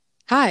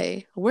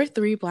Hi, we're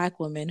three Black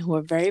women who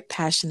are very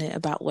passionate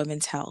about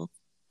women's health.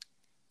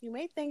 You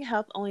may think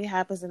health only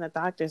happens in a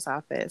doctor's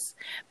office,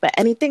 but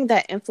anything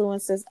that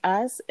influences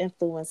us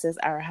influences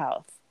our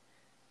health.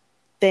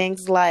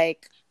 Things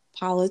like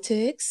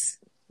Politics,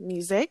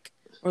 music,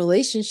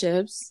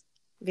 relationships,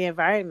 the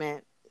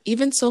environment,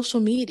 even social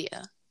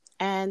media.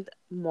 and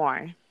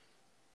more.